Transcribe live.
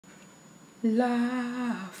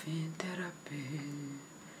Laughing therapy.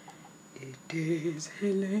 It is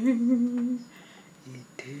healing.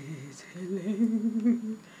 It is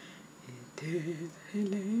healing. It is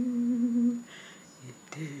healing.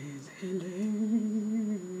 It is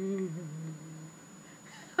healing.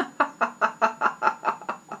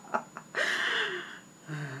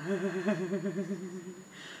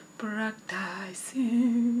 Practicing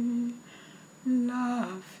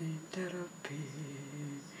laughing therapy.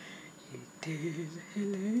 It is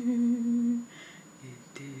healing.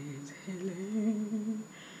 It is healing.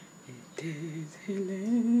 It is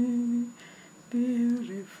healing.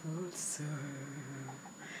 Beautiful soul.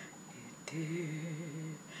 It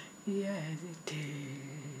is. Yes, it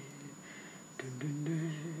is. Dun, dun,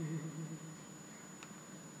 dun.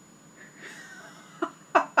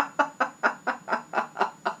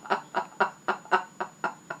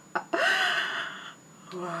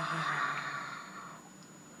 Wow.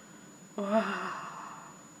 Wow.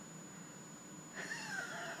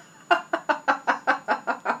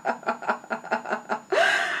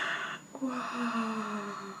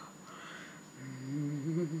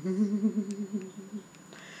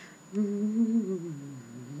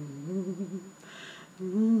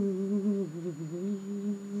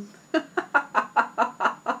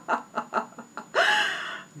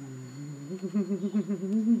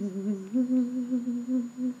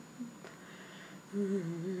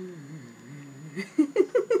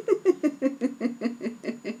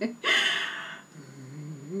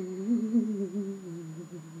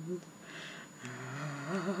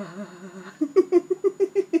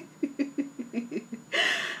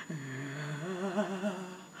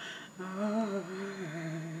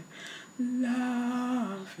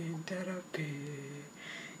 Laughing therapy,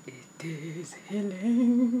 it is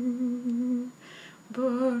healing,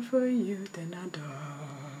 both for youth and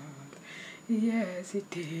adult. Yes,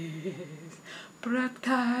 it is.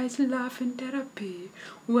 Practice laughing therapy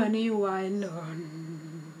when you are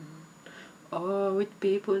alone, or with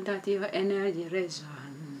people that your energy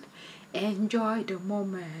resonates. Enjoy the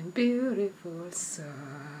moment, beautiful soul.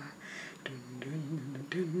 Dun, dun,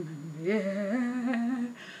 dun, dun, yeah.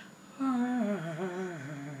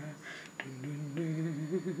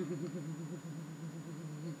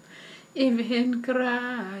 Even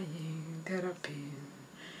crying therapy,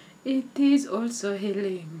 it is also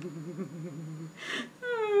healing.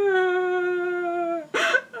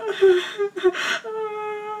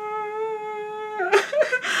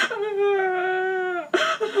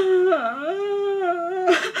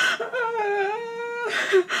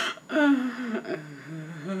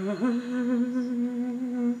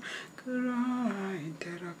 Crying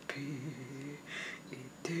therapy,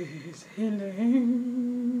 it is healing.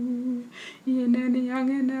 Yin and yang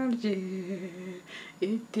energy,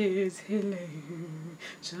 it is healing.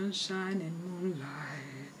 Sunshine and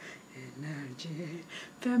moonlight energy,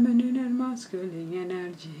 feminine and masculine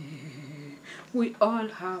energy. We all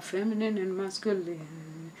have feminine and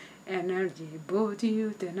masculine energy, both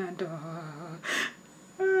youth and adult.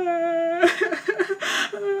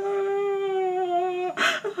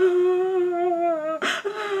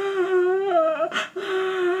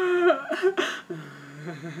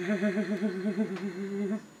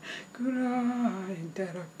 Crying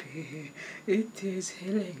therapy, it is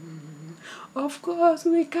healing. Of course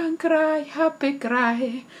we can cry, happy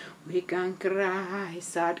cry. We can cry,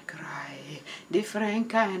 sad cry, different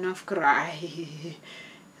kind of cry.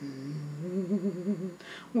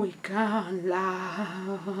 We can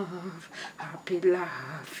laugh, happy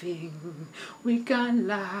laughing. We can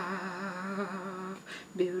laugh,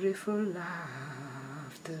 beautiful laughters,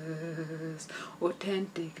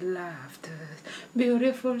 authentic laughters,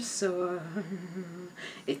 beautiful soul.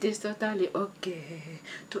 It is totally okay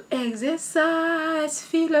to exercise,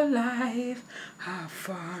 feel alive, have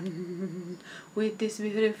fun with this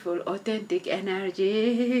beautiful, authentic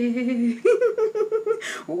energy.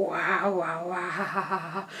 Wow, wow,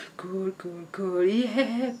 wow. Cool, cool, cool,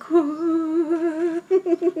 yeah, cool.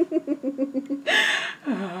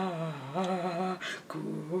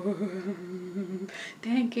 Cool.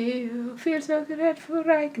 Thank you. Feel so grateful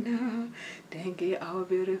right now. Thank you, our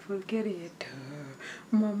beautiful creator,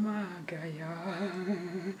 Mama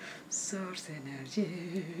Gaia, Source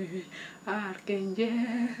Energy,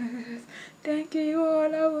 Archangels. Thank you,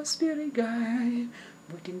 all our spirit guide,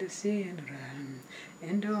 both in the seen realm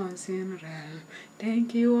and the unseen realm.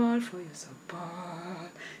 Thank you all for your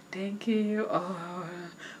support. Thank you all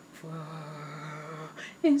for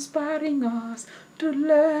inspiring us to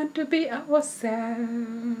learn to be ourselves,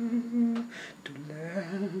 to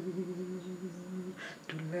learn,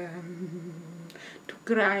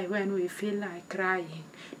 cry when we feel like crying,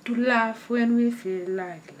 to laugh when we feel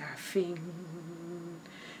like laughing,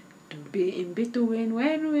 to be in between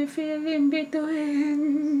when we feel in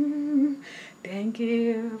between. Thank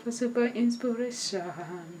you for super inspiration.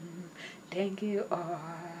 Thank you all.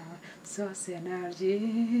 Source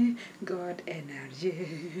energy, God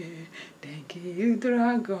energy. Thank you,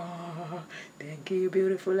 Dragon. Thank you,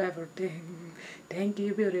 beautiful everything. Thank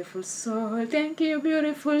you, beautiful soul. Thank you,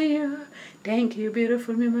 beautiful you. Thank you,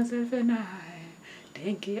 beautiful me, myself, and I.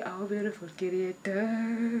 Thank you, our beautiful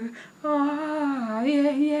creator. Oh,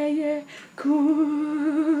 yeah, yeah, yeah.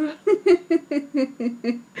 Cool.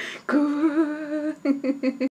 Cool.